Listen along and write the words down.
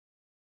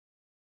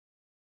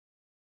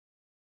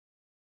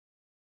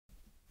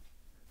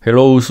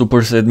Hello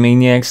Superset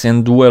Maniacs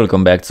and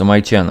welcome back to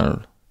my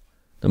channel.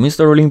 The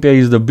Mr. Olympia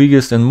is the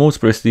biggest and most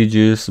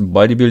prestigious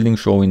bodybuilding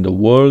show in the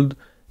world.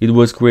 It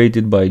was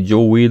created by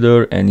Joe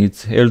Weider and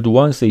it's held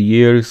once a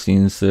year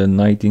since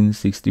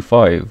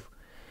 1965.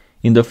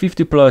 In the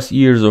 50 plus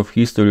years of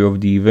history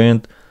of the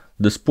event,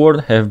 the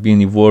sport have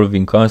been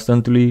evolving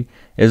constantly,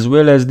 as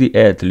well as the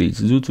athletes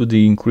due to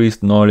the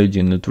increased knowledge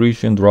in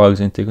nutrition, drugs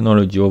and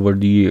technology over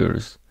the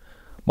years.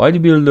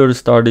 Bodybuilders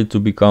started to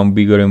become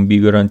bigger and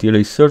bigger until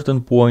a certain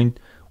point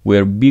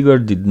where bigger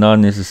did not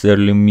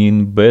necessarily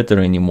mean better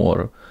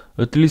anymore,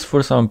 at least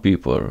for some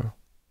people.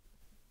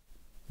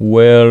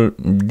 Well,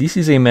 this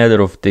is a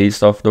matter of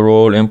taste after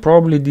all, and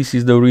probably this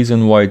is the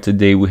reason why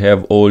today we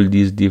have all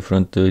these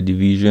different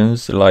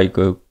divisions like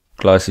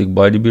classic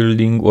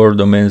bodybuilding or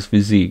the men's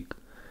physique.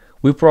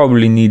 We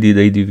probably needed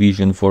a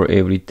division for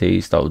every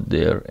taste out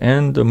there,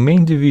 and the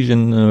main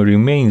division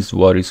remains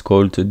what is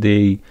called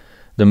today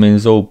the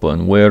men's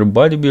open, where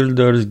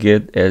bodybuilders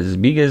get as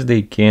big as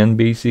they can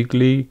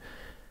basically,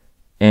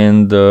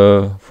 and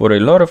for a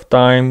lot of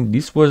time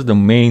this was the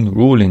main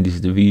rule in this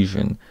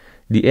division.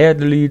 The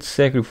athletes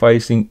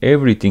sacrificing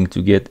everything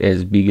to get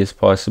as big as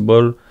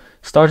possible,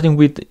 starting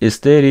with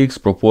aesthetics,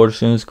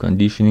 proportions,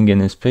 conditioning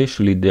and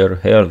especially their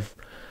health,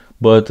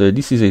 but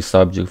this is a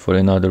subject for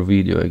another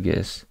video, I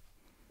guess.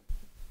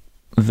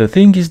 The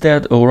thing is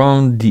that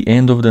around the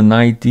end of the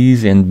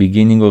 90s and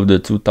beginning of the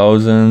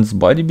 2000s,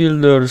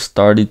 bodybuilders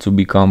started to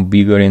become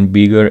bigger and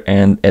bigger,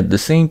 and at the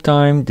same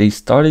time they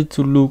started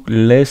to look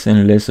less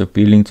and less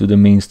appealing to the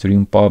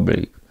mainstream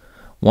public.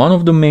 One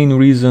of the main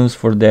reasons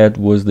for that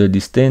was the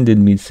distended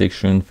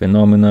midsection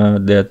phenomena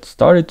that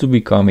started to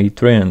become a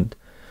trend.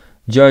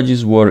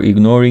 Judges were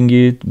ignoring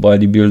it,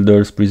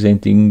 bodybuilders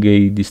presenting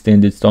a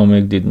distended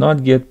stomach did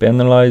not get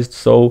penalized,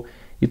 so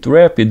it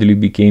rapidly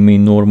became a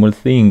normal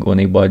thing on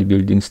a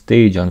bodybuilding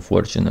stage,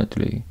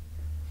 unfortunately.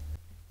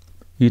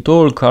 It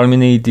all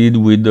culminated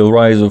with the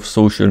rise of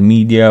social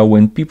media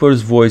when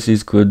people's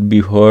voices could be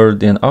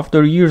heard, and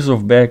after years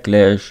of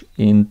backlash,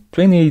 in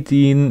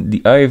 2018 the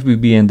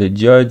IFBB and the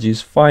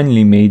judges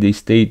finally made a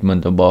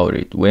statement about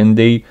it when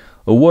they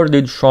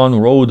awarded Shawn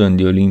Rhoden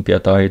the Olympia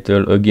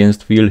title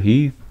against Phil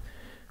Heath.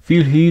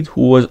 Phil Heath,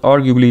 who was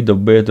arguably the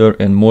better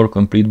and more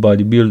complete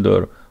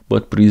bodybuilder,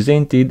 but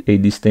presented a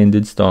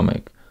distended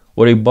stomach,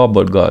 or a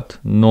bubble gut,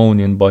 known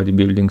in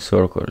bodybuilding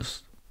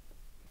circles.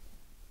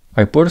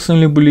 I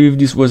personally believe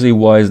this was a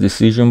wise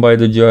decision by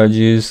the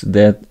judges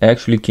that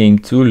actually came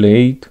too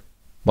late.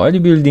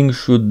 Bodybuilding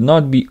should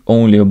not be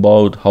only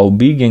about how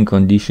big and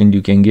conditioned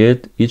you can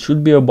get, it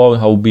should be about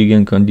how big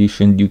and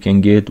conditioned you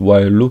can get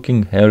while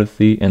looking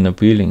healthy and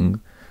appealing.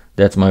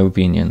 That's my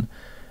opinion.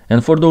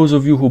 And for those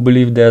of you who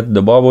believe that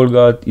the bubble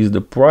gut is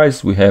the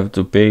price we have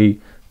to pay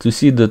to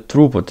see the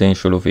true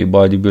potential of a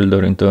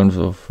bodybuilder in terms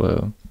of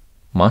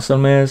muscle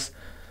mass,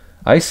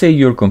 I say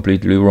you're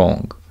completely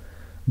wrong.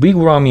 Big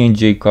Ramy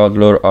and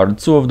Cutler are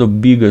two of the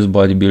biggest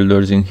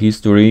bodybuilders in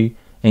history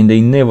and they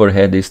never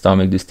had a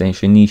stomach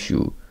distension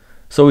issue,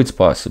 so it's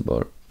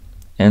possible.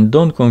 And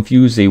don't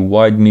confuse a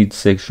wide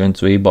midsection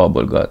to a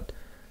bubble gut.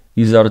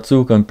 These are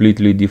two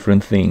completely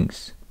different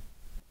things.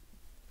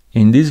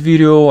 In this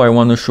video I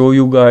want to show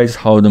you guys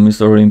how the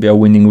Mr. Olympia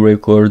winning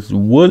records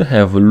would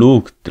have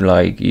looked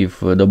like if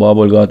the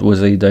bubble gut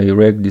was a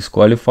direct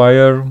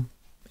disqualifier.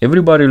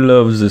 Everybody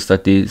loves the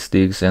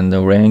statistics and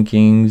the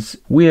rankings.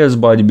 We as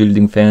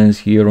bodybuilding fans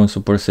here on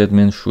Superset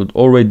Men should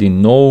already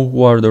know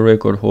who are the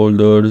record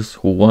holders,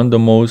 who won the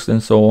most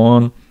and so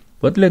on,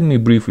 but let me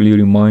briefly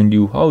remind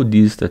you how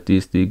these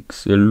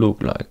statistics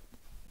look like.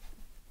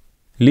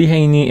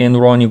 Haney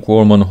and Ronnie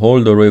Coleman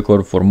hold the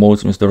record for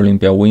most Mr.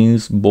 Olympia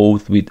wins,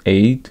 both with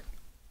 8.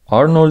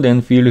 Arnold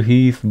and Phil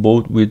Heath,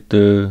 both with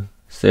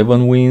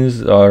 7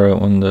 wins, are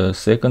on the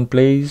second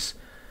place.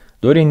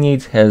 Dorian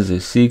Yates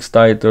has 6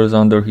 titles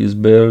under his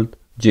belt,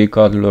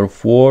 Cutler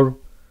 4.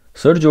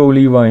 Sergio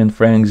Oliva and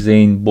Frank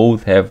Zane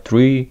both have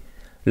 3.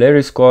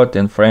 Larry Scott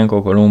and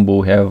Franco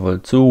Colombo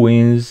have 2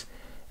 wins.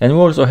 And we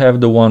also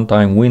have the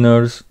one-time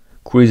winners,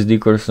 Chris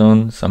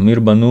Dickerson,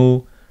 Samir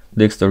Banu,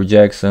 Dexter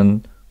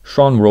Jackson,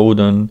 Shawn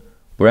Rhoden,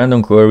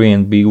 Brandon Curry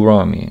and Big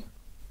Ramy.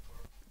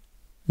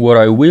 What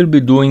I will be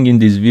doing in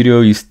this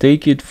video is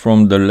take it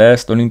from the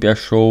last Olympia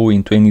show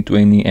in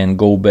 2020 and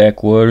go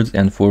backwards,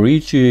 and for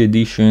each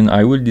edition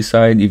I will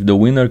decide if the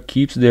winner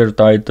keeps their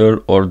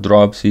title or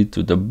drops it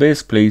to the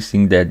best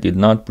placing that did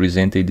not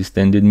present a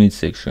distended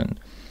midsection.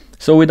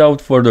 So without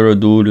further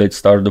ado, let's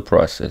start the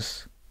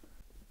process.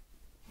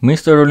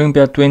 Mr.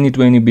 Olympia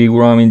 2020 Big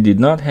Ramy did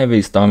not have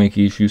a stomach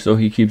issue, so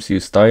he keeps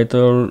his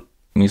title.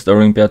 Mr.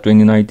 Olympia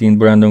 2019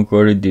 Brandon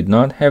Curry did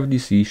not have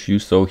this issue,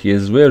 so he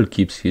as well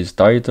keeps his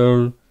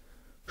title.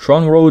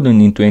 Shawn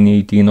Rhoden in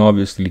 2018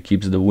 obviously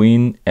keeps the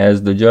win,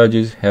 as the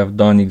judges have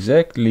done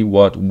exactly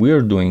what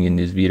we're doing in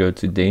this video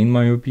today in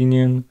my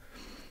opinion.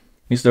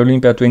 Mr.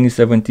 Olympia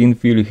 2017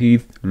 Phil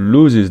Heath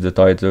loses the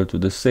title to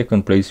the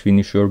second place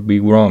finisher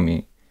Big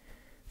Ramy.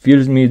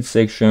 Phil's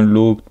midsection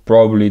looked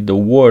probably the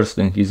worst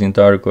in his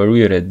entire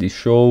career at this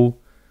show.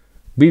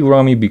 Big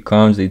Ramy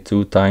becomes a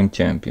 2-time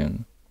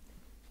champion.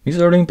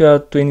 Mr. Olympia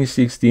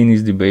 2016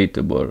 is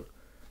debatable.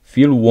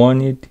 Phil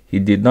won it, he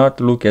did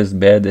not look as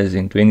bad as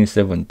in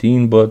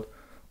 2017, but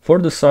for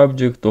the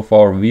subject of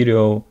our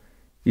video,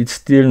 it's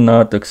still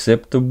not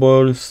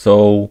acceptable,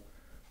 so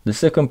the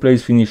second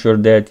place finisher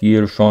that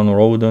year, Shawn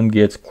Rhoden,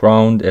 gets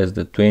crowned as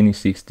the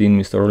 2016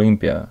 Mr.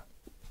 Olympia.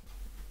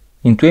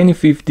 In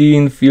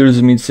 2015,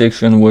 Phil's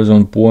midsection was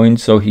on point,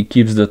 so he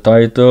keeps the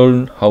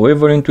title.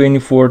 However, in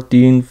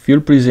 2014, Phil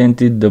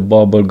presented the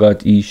bubble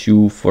gut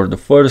issue for the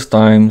first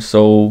time,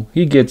 so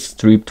he gets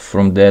stripped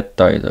from that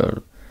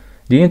title.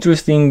 The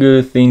interesting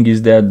thing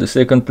is that the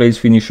second place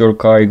finisher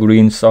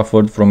Greene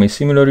suffered from a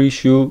similar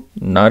issue,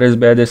 not as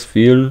bad as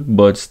Phil,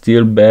 but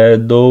still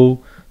bad though,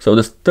 so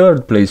the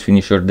third place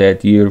finisher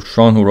that year,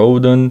 Shawn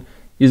Rhoden,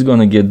 is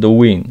gonna get the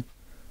win.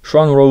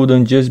 Shawn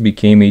Rhoden just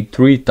became a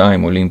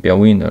 3-time Olympia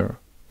winner.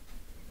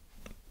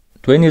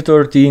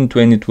 2013,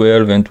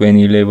 2012 and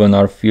 2011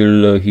 are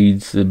Phil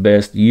Heath's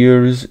best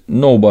years.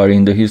 Nobody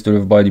in the history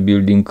of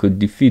bodybuilding could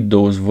defeat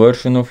those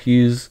versions of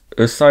his,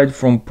 aside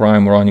from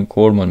prime Ronnie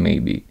Coleman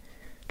maybe.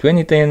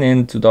 2010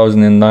 and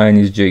 2009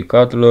 is Jay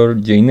Cutler.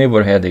 Jay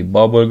never had a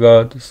bubble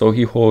gut, so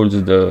he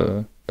holds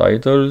the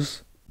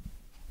titles.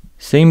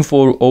 Same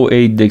for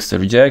 08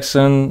 Dexter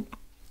Jackson.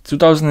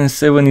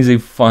 2007 is a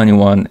funny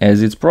one,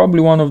 as it's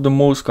probably one of the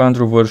most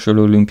controversial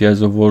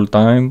Olympiads of all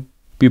time.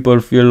 People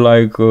feel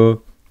like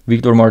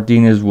Victor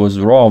Martinez was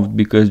robbed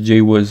because Jay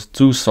was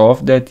too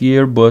soft that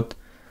year, but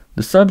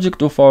the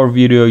subject of our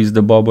video is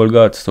the bubble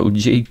gut, so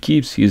Jay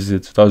keeps his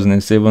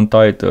 2007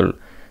 title,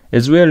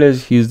 as well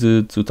as his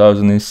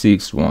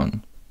 2006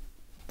 one.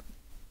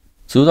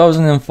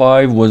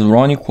 2005 was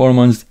Ronnie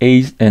Coleman's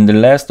 8th and the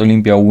last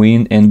Olympia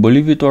win, and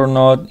believe it or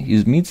not,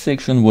 his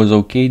midsection was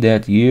okay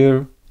that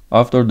year.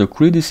 After the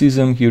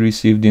criticism he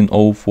received in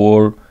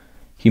 04,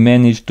 he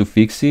managed to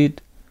fix it.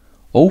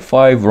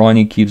 05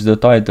 Ronnie keeps the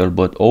title,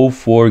 but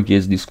 04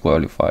 gets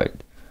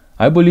disqualified.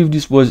 I believe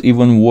this was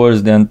even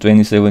worse than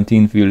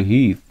 2017 Phil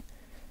Heath.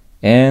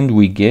 And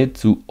we get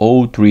to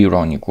 03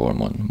 Ronnie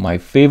Coleman, my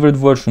favorite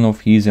version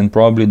of his and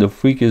probably the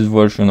freakiest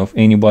version of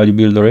any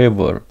bodybuilder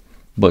ever.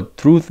 But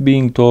truth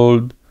being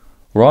told,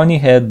 Ronnie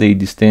had a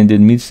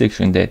distended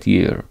midsection that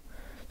year,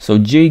 so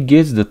Jay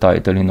gets the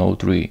title in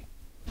 03.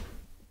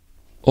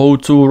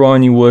 02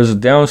 Ronnie was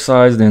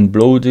downsized and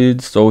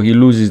bloated, so he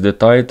loses the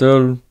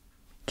title.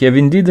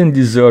 Kevin didn't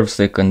deserve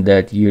second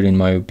that year in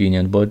my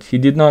opinion, but he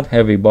did not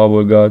have a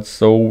bubble gut,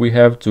 so we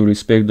have to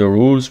respect the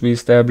rules we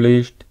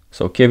established.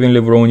 So Kevin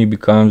Levrone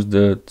becomes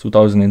the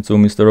 2002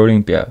 Mr.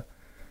 Olympia.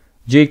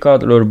 Jay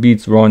Cutler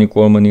beats Ronnie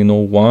Coleman in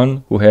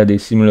 01, who had a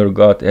similar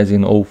gut as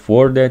in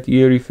 04 that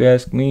year if you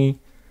ask me.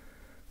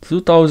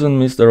 2000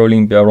 Mr.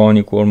 Olympia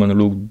Ronnie Coleman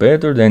looked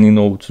better than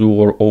in 02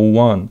 or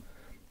 01,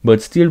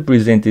 but still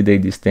presented a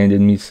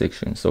distended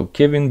midsection, so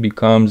Kevin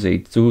becomes a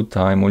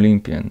 2-time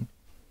Olympian.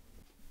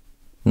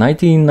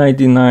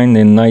 1999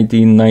 and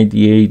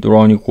 1998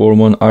 Ronnie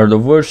Coleman are the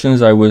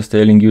versions I was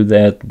telling you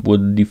that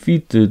would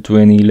defeat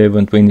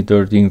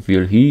 2011-2013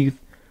 Phil Heath.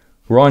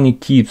 Ronnie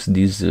keeps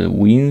these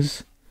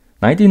wins.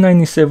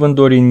 1997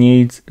 Dorian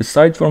Yates,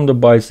 aside from the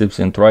biceps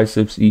and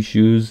triceps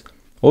issues,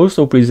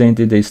 also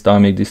presented a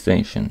stomach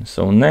distension,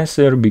 so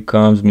Nasser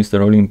becomes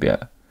Mr.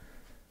 Olympia.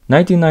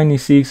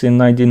 1996 and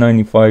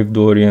 1995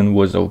 Dorian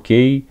was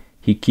okay,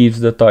 he keeps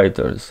the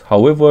titles.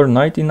 However,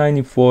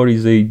 1994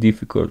 is a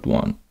difficult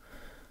one.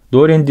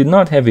 Dorian did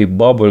not have a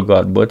bubble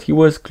gut, but he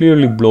was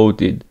clearly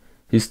bloated.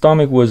 His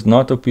stomach was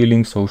not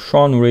appealing, so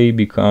Shawn Ray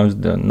becomes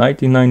the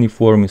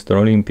 1994 Mr.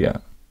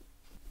 Olympia.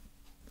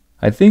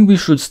 I think we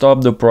should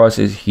stop the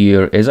process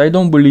here, as I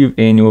don't believe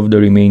any of the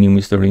remaining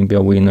Mr.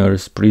 Olympia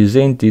winners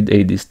presented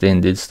a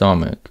distended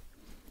stomach.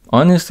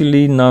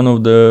 Honestly, none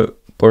of the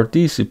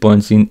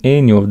participants in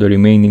any of the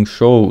remaining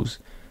shows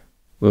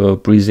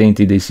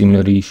presented a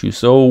similar issue,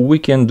 so we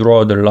can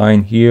draw the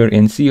line here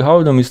and see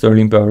how the Mr.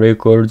 Olympia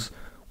records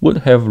would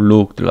have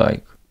looked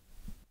like.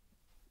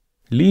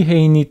 Lee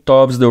Haney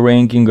tops the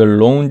ranking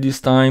alone this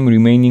time,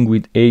 remaining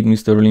with 8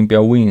 Mr.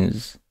 Olympia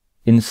wins.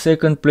 In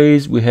second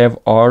place we have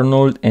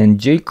Arnold and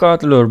Jay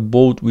Cutler,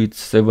 both with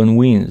 7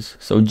 wins,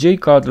 so Jay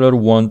Cutler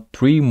won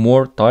 3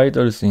 more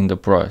titles in the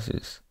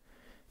process.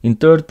 In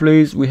third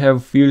place we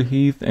have Phil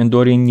Heath and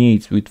Dorian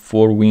Yates with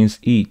 4 wins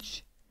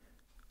each.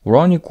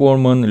 Ronnie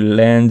Coleman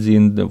lands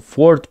in the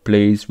 4th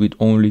place with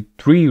only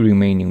 3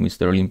 remaining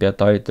Mr. Olympia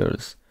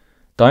titles,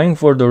 tying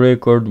for the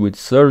record with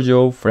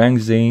Sergio, Frank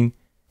Zane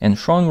and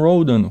Shawn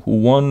Rhoden, who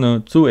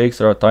won 2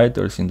 extra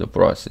titles in the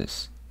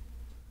process.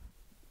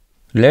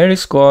 Larry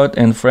Scott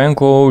and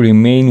Franco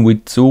remain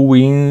with 2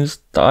 wins,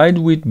 tied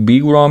with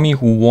Big Ramy,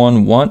 who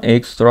won 1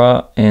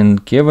 extra,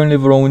 and Kevin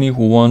Levrone,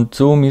 who won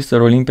 2 Mr.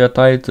 Olympia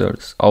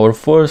titles, our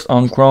first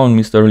uncrowned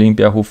Mr.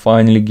 Olympia who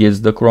finally gets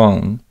the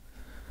crown.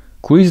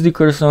 Chris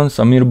Dickerson,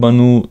 Samir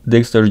Banu,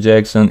 Dexter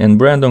Jackson and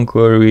Brandon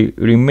Curry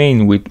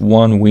remain with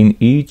 1 win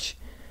each,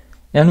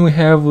 and we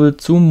have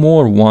 2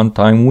 more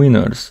one-time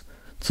winners,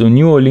 2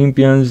 new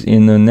Olympians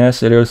in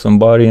Nasser El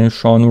Sambari and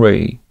Shawn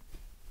Ray.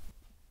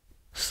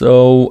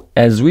 So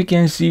as we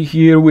can see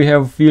here, we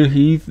have Phil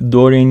Heath,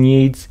 Dorian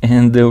Yates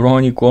and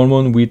Ronnie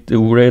Coleman with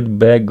red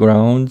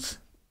backgrounds,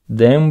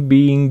 them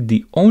being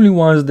the only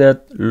ones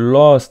that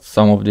lost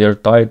some of their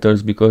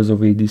titles because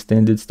of a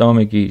distended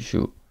stomach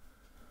issue.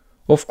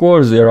 Of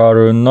course, they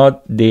are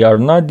not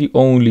the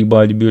only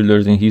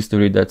bodybuilders in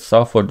history that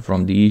suffered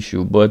from the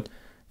issue, but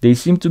they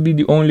seem to be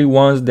the only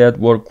ones that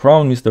were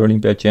crowned Mr.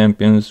 Olympia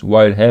champions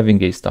while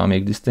having a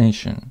stomach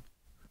distension.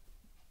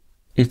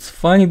 It's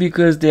funny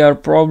because they are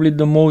probably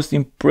the most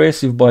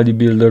impressive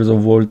bodybuilders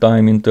of all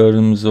time in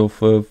terms of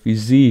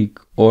physique,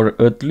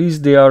 or at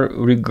least they are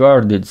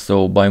regarded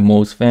so by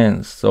most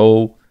fans.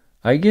 So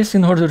I guess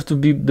in order to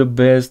be the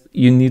best,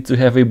 you need to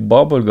have a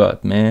bubble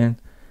gut, man.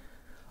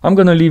 I'm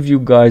gonna leave you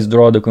guys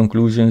draw the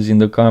conclusions in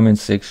the comment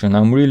section.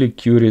 I'm really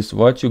curious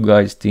what you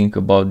guys think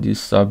about this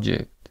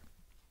subject.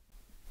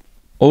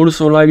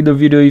 Also like the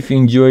video if you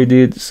enjoyed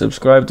it,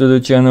 subscribe to the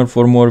channel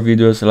for more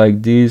videos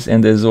like this,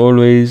 and as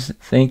always,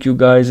 thank you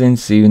guys and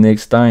see you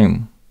next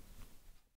time.